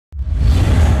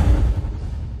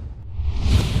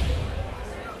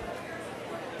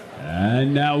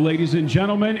now, ladies and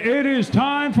gentlemen, it is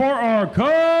time for our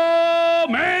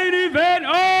co-main event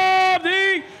of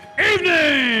the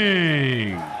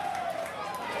evening.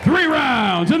 3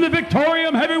 rounds in the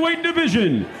Victorium heavyweight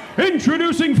division.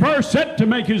 Introducing first, set to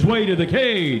make his way to the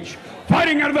cage.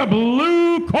 Fighting out of the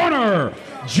blue corner,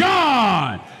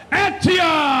 John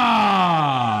Attia.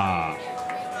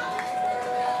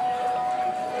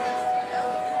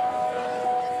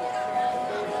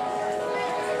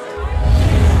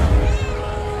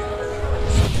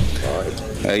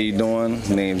 How you doing?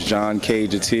 My name's John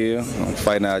Attia. I'm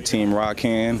fighting out of Team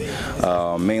Rockhand.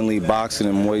 Mainly boxing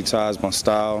and Muay Thai is my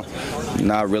style.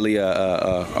 Not really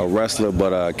a wrestler,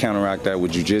 but counteract that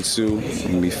with jiu-jitsu. I'm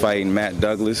going to be fighting Matt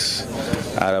Douglas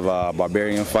out of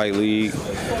Barbarian Fight League.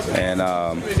 And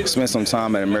spent some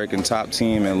time at American Top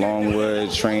Team in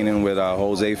Longwood, training with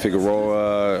Jose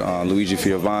Figueroa, Luigi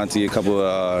Fioravanti, a couple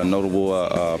of notable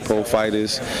pro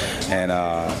fighters. And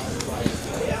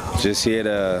just here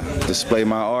to display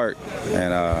my art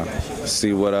and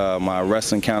see what my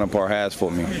wrestling counterpart has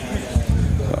for me.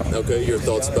 Okay, your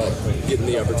thoughts about getting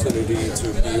the opportunity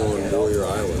to be on Warrior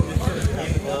Island?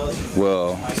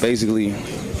 Well, basically,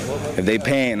 if they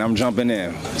paying, I'm jumping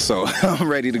in. So I'm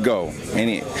ready to go.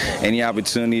 Any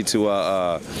opportunity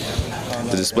to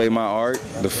display my art,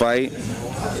 to fight,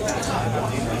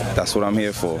 that's what I'm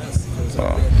here for. So.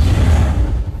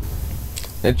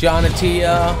 Now, John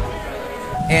Attia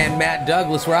and Matt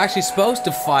Douglas were actually supposed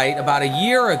to fight about a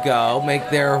year ago, make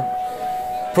their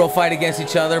pro fight against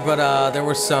each other, but there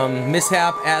was some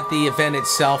mishap at the event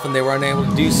itself and they were unable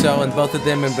to do so, and both of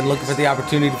them have been looking for the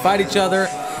opportunity to fight each other,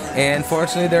 and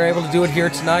fortunately they're able to do it here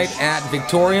tonight at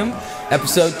Victorium,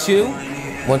 episode 2,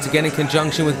 once again in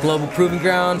conjunction with Global Proving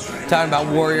Ground, talking about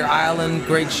Warrior Island.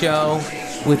 Great show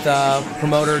with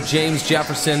promoter James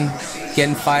Jefferson,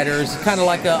 getting fighters, kind of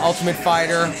like an Ultimate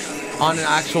Fighter on an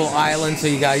actual island, so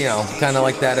you got, you know, kind of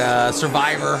like that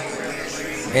Survivor,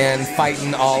 and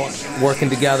fighting all working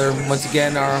together. Once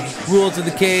again, our rules of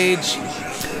the cage,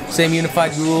 same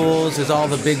unified rules as all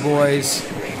the big boys,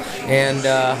 and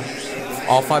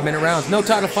all 5-minute rounds. No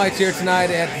title fights here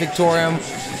tonight at Victorium.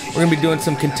 We're going to be doing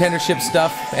some contendership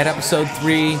stuff at episode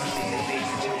 3.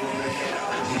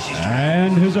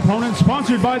 And his opponent,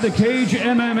 sponsored by the Cage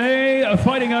MMA,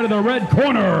 fighting out of the red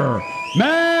corner,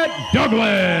 Matt Douglas.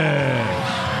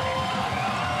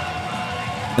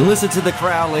 And listen to the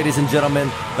crowd, ladies and gentlemen.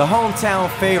 The hometown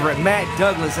favorite, Matt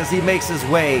Douglas, as he makes his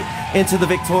way into the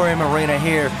Victorium Arena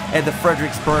here at the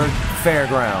Fredericksburg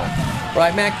Fairgrounds.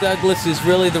 Right, Matt Douglas is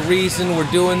really the reason we're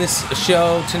doing this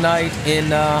show tonight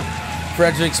in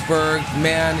Fredericksburg.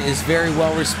 Man is very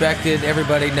well respected.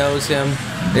 Everybody knows him.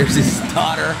 There's his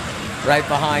daughter right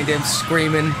behind him,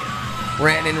 screaming,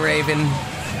 ranting and raving.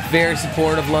 Very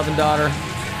supportive, loving daughter,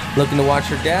 looking to watch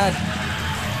her dad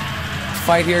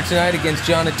fight here tonight against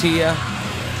John Attia.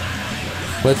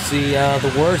 Let's see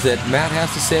the words that Matt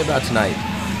has to say about tonight.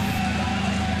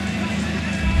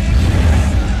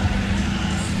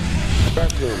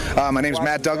 My name's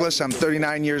Matt Douglas. I'm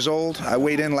 39 years old. I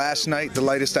weighed in last night, the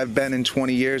lightest I've been in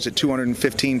 20 years, at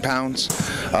 215 pounds.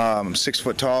 I'm 6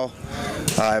 foot tall.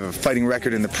 I have a fighting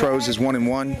record in the pros as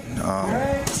 1-1.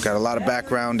 Got a lot of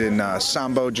background in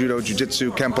Sambo, Judo,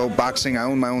 Jiu-Jitsu, Kempo, boxing. I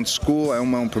own my own school. I own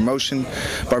my own promotion.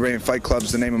 Barbarian Fight Club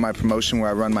is the name of my promotion where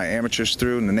I run my amateurs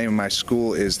through, and the name of my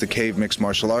school is the Cave Mixed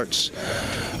Martial Arts.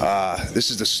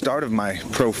 This is the start of my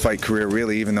pro fight career,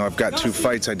 really, even though I've got 2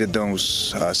 fights. I did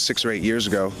those 6 or 8 years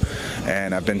ago,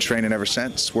 and I've been training ever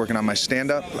since, working on my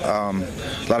stand-up. A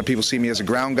lot of people see me as a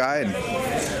ground guy, and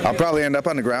I'll probably end up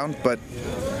on the ground, but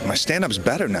my stand-up's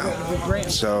better now,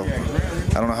 so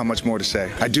I don't know how much more to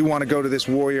say. I do want to go to this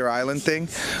Warrior Island thing.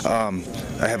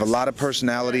 I have a lot of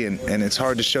personality, and it's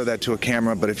hard to show that to a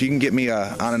camera, but if you can get me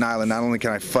on an island, not only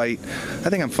can I fight, I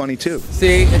think I'm funny too.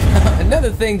 See,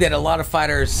 another thing that a lot of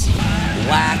fighters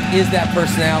lack is that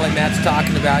personality Matt's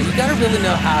talking about. You got to really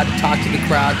know how to talk to the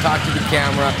crowd, talk to the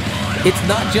camera. It's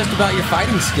not just about your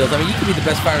fighting skills. I mean, you could be the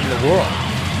best fighter in the world,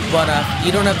 but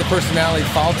you don't have the personality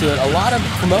to fall to it. A lot of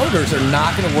promoters are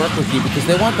not going to work with you because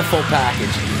they want the full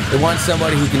package. They want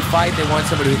somebody who can fight, they want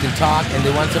somebody who can talk, and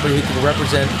they want somebody who can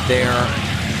represent their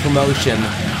promotion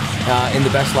in the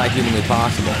best light humanly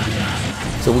possible.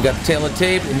 So we got the tail of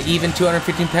tape, an even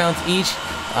 215 pounds each.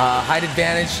 Height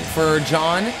advantage for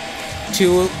John,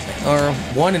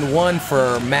 1-1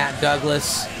 for Matt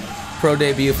Douglas. Pro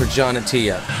debut for John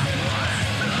Attia.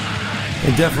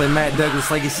 And definitely Matt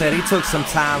Douglas, like you said, he took some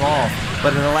time off,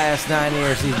 but in the last 9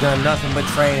 years he's done nothing but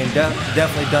train and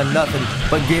definitely done nothing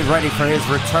but get ready for his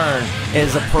return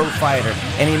as a pro fighter,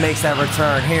 and he makes that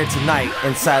return here tonight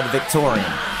inside the Victorium.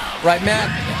 Right, Matt,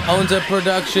 owns a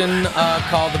production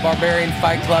called the Barbarian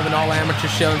Fight Club, an all-amateur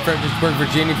show in Fredericksburg,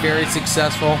 Virginia. Very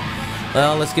successful.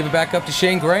 Let's give it back up to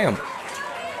Shane Graham.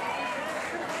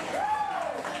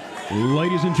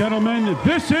 Ladies and gentlemen,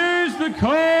 this is the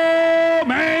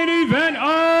co-main event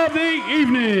of the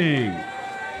evening.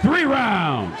 3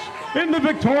 rounds in the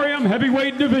Victorium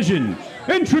heavyweight division.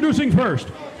 Introducing first,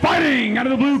 fighting out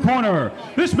of the blue corner.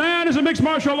 This man is a mixed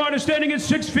martial artist standing at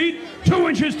 6 feet, 2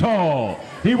 inches tall.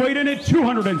 He weighed in at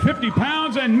 250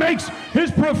 pounds and makes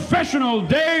his professional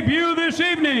debut this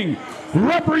evening.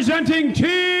 Representing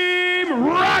Team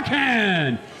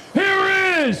Rockhand,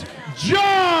 here is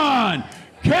John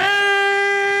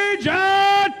Cage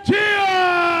Attia!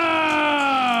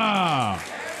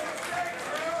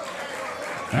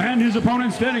 And his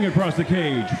opponent standing across the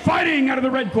cage, fighting out of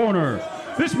the red corner.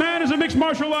 This man is a mixed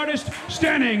martial artist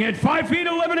standing at 5 feet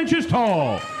 11 inches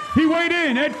tall. He weighed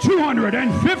in at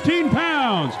 215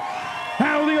 pounds,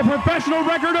 holding a professional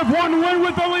record of 1 win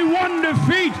with only 1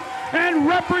 defeat, and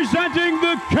representing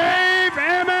the Cave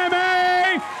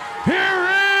MMA, here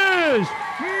is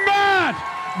Matt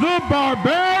the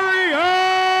Barbarian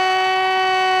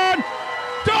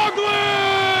Douglas!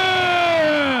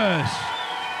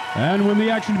 And when the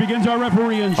action begins, our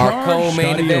referee in charge, our co-main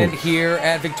Scotty event Oates. here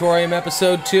at Victorium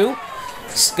episode 2.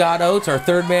 Scott Oates, our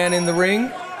 3rd man in the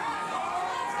ring.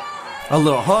 A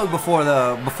little hug before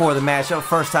the matchup.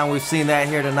 First time we've seen that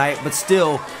here tonight, but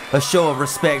still a show of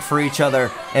respect for each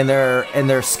other and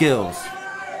their skills.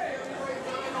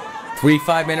 3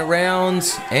 5-minute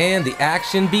rounds, and the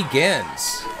action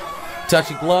begins.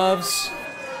 Touch of gloves.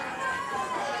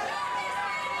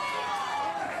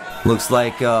 Looks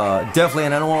like definitely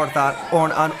an unorthodox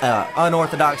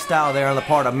style there on the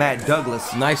part of Matt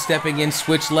Douglas. Nice stepping in,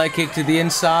 switch leg kick to the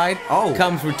inside. Oh.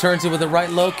 Returns it with a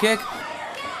right low kick.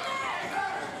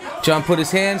 John put his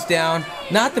hands down.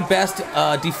 Not the best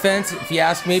defense, if you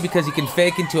ask me, because he can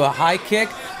fake into a high kick.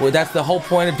 Well, that's the whole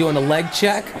point of doing a leg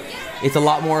check. It's a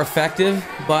lot more effective,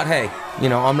 but hey, you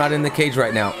know, I'm not in the cage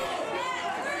right now.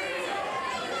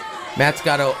 Matt's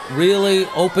got a really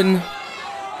open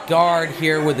guard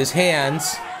here with his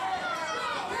hands.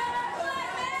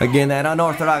 Again, that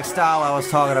unorthodox style I was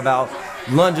talking about.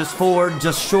 Lunges forward,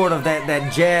 just short of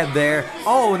that jab there.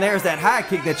 Oh, and there's that high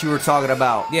kick that you were talking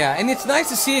about. Yeah, and it's nice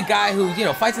to see a guy who, you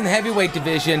know, fights in the heavyweight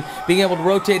division being able to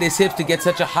rotate his hips to get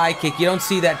such a high kick. You don't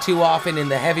see that too often in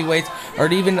the heavyweights, or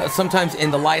even sometimes in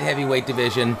the light heavyweight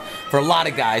division for a lot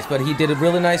of guys. But he did a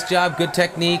really nice job, good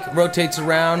technique, rotates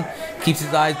around, keeps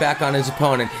his eyes back on his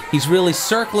opponent. He's really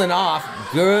circling off.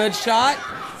 Good shot.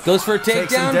 Goes for a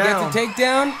takedown, gets a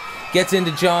takedown, gets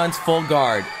into John's full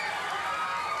guard.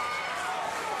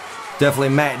 Definitely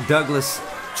Matt Douglas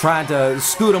trying to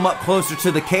scoot him up closer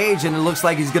to the cage, and it looks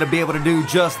like he's going to be able to do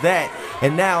just that.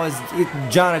 And now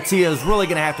John Attia is really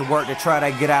going to have to work to try to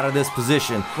get out of this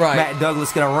position. Right. Matt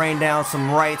Douglas going to rain down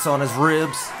some rights on his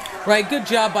ribs. Right, good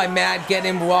job by Matt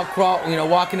getting him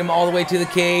walking him all the way to the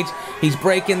cage. He's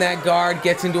breaking that guard,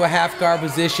 gets into a half guard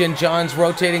position. John's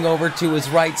rotating over to his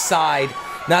right side.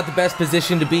 Not the best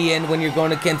position to be in when you're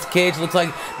going against the cage. Looks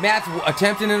like Matt's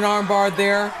attempting an armbar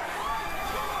there.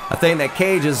 I think that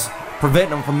cage is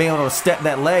preventing him from being able to step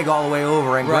that leg all the way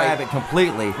over and grab it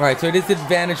completely. Right, so it is an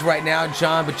advantage right now,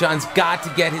 John, but John's got to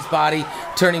get his body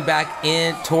turning back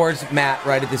in towards Matt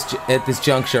right at this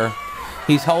juncture.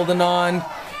 He's holding on,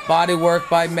 body work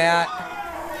by Matt,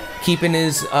 keeping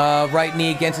his right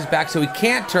knee against his back so he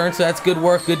can't turn, so that's good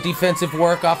work, good defensive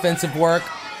work, offensive work.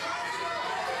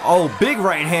 Oh, big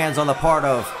right hands on the part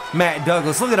of Matt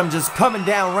Douglas. Look at him just coming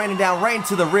down, raining down, right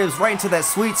into the ribs, right into that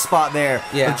sweet spot there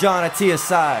of John Attia's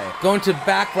side. Going to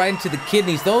back right into the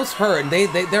kidneys. Those hurt, and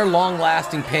they're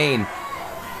long-lasting pain.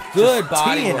 Good just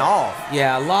body teeing work. off.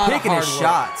 Yeah, a lot Picking of hard his work.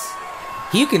 shots.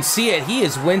 You can see it. He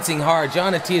is wincing hard.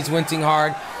 John Attia is wincing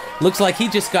hard. Looks like he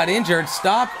just got injured.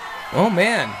 Stop. Oh,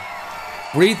 man.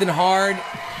 Breathing hard.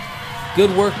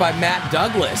 Good work by Matt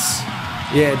Douglas.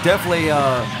 Yeah, definitely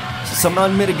some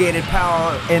unmitigated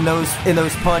power in those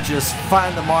punches.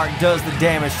 Find the mark, does the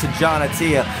damage to John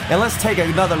Attia. And let's take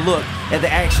another look at the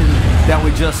action that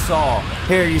we just saw.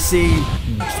 Here you see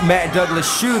Matt Douglas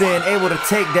shoot in, able to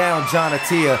take down John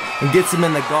Attia and gets him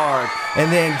in the guard. And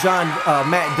then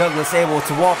Matt Douglas able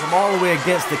to walk him all the way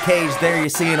against the cage. There you're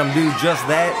seeing him do just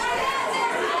that.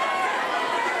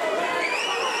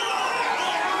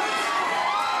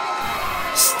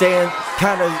 Stand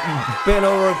kind of bent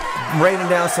over, raining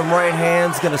down some right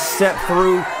hands, gonna step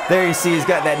through. There you see he's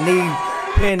got that knee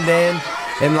pinned in,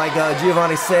 and like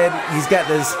Giovanni said, he's got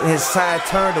his side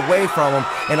turned away from him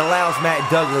and allows Matt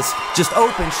Douglas just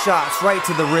open shots right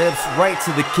to the ribs, right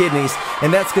to the kidneys,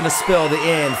 and that's gonna spell the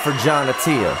end for John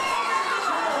Attia.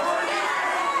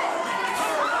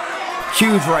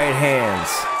 Huge right hands.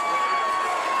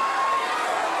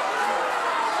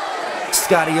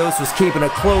 Scotty Oates was keeping a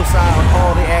close eye on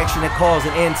all the action that caused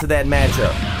an end to that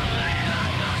matchup.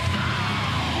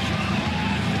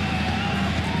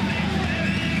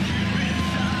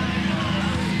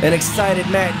 An excited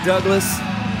Matt Douglas.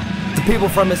 The people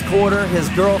from his corner, his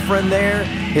girlfriend there,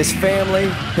 his family,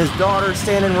 his daughter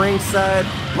standing ringside.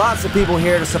 Lots of people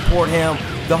here to support him.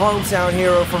 The hometown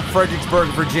hero from Fredericksburg,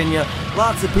 Virginia.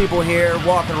 Lots of people here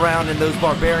walking around in those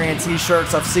Barbarian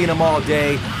t-shirts. I've seen them all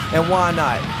day, and why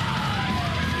not?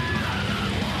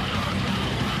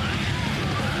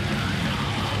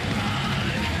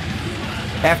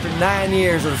 After 9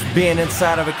 years of being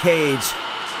inside of a cage,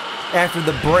 after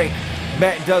the break,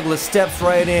 Matt Douglas steps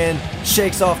right in,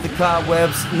 shakes off the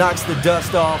cobwebs, knocks the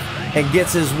dust off, and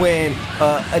gets his win.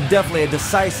 Definitely a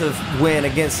decisive win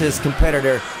against his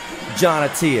competitor, John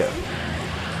Attia.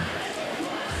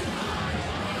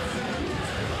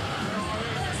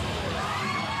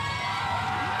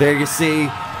 There you see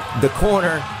the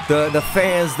corner, the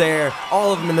fans there,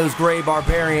 all of them in those gray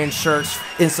Barbarian shirts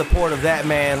in support of that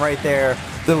man right there,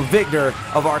 the victor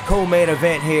of our co-main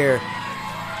event here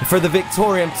for the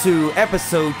Victorium 2,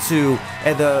 Episode 2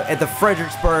 at the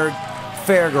Fredericksburg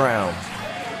Fairgrounds.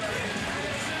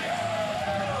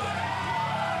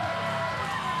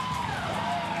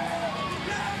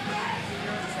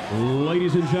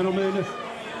 Ladies and gentlemen,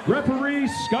 referee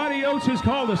Scotty Oates has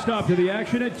called a stop to the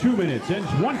action at 2 minutes and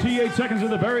 28 seconds of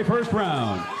the very first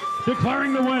round,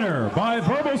 declaring the winner by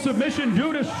verbal submission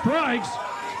due to strikes,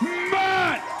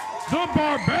 Matt the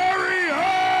Barbarian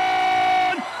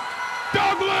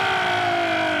Douglas!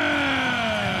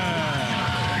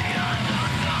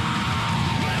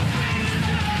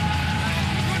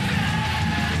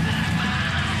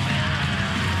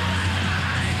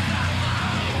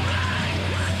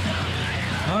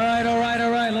 All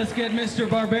right, let's get Mr.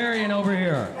 Barbarian over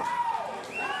here.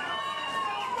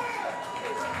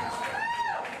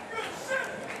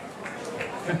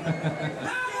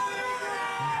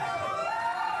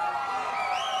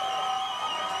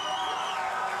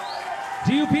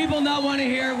 Do you people not want to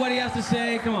hear what he has to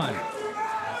say? Come on.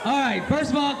 All right,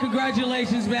 first of all,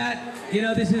 congratulations, Matt. You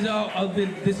know, this is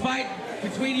this fight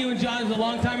between you and John was a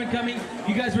long time in coming.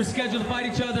 You guys were scheduled to fight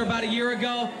each other about a year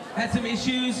ago. Had some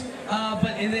issues,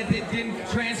 but it didn't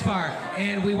transpire.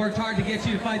 And we worked hard to get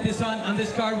you to fight this on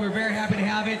this card. We're very happy to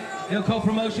have it. You know,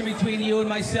 co-promotion between you and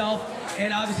myself.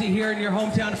 And obviously here in your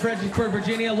hometown of Fredericksburg,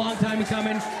 Virginia, a long time in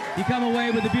coming. You come away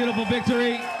with a beautiful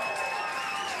victory.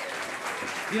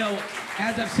 You know,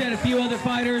 as I've said, a few other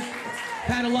fighters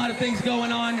had a lot of things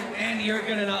going on, and you're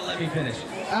gonna not let me finish.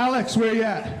 Alex, where you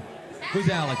at? Who's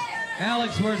Alex?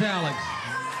 Alex, where's Alex?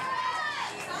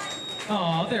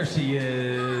 Oh, there she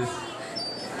is.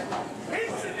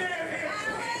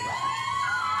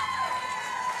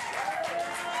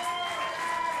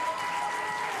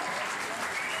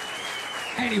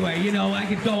 Anyway, you know, I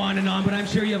could go on and on, but I'm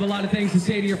sure you have a lot of things to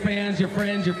say to your fans, your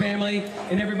friends, your family,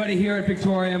 and everybody here at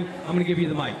Victorium. I'm gonna give you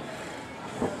the mic.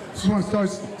 Just want to start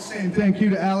saying thank you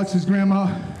to Alex's grandma.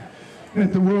 It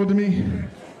meant the world to me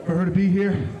for her to be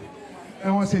here. And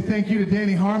I want to say thank you to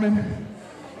Danny Harmon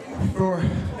for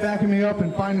backing me up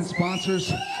and finding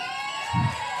sponsors.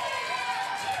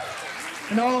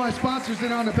 And all of my sponsors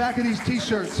that are on the back of these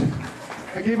t-shirts.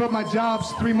 I gave up my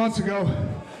jobs 3 months ago,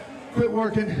 quit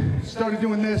working, started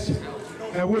doing this,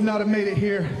 and I would not have made it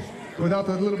here without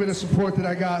the little bit of support that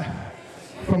I got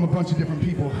from a bunch of different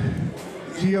people.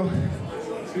 Gio,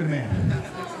 good man.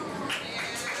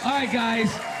 All right,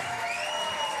 guys.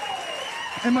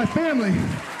 And my family,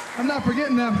 I'm not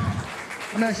forgetting them.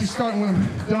 I'm actually starting with them.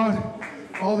 Don,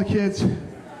 all the kids,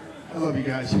 I love you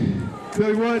guys.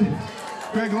 Billy Wood,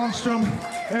 Greg Lundstrom,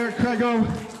 Eric Crego,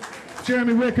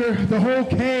 Jeremy Wicker, the whole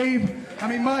cave. I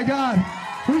mean, my God,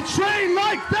 we train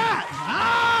like that!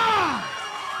 Ah!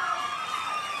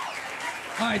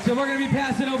 All right, so we're going to be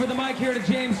passing over the mic here to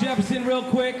James Jefferson real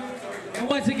quick. And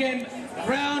once again,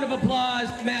 round of applause,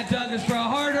 Matt Douglas, for a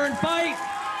hard-earned fight.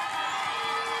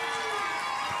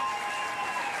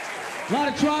 A lot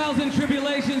of trials and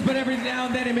tribulations, but every now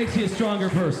and then it makes you a stronger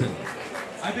person.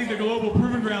 I think the Global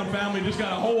Proving Ground family just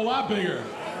got a whole lot bigger.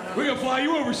 We're gonna fly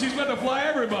you overseas, we're gonna fly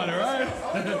everybody, right?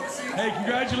 Hey,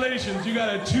 congratulations, you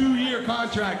got a 2-year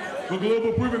contract with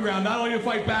Global Proving Ground, not only to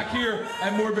fight back here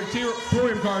at more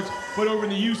Victorium cards, but over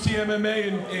in the UCMMA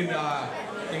in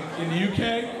the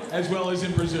UK, as well as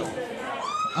in Brazil.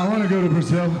 I want to go to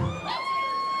Brazil.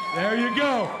 There you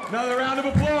go, another round of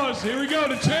applause. Here we go,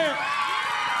 the champ.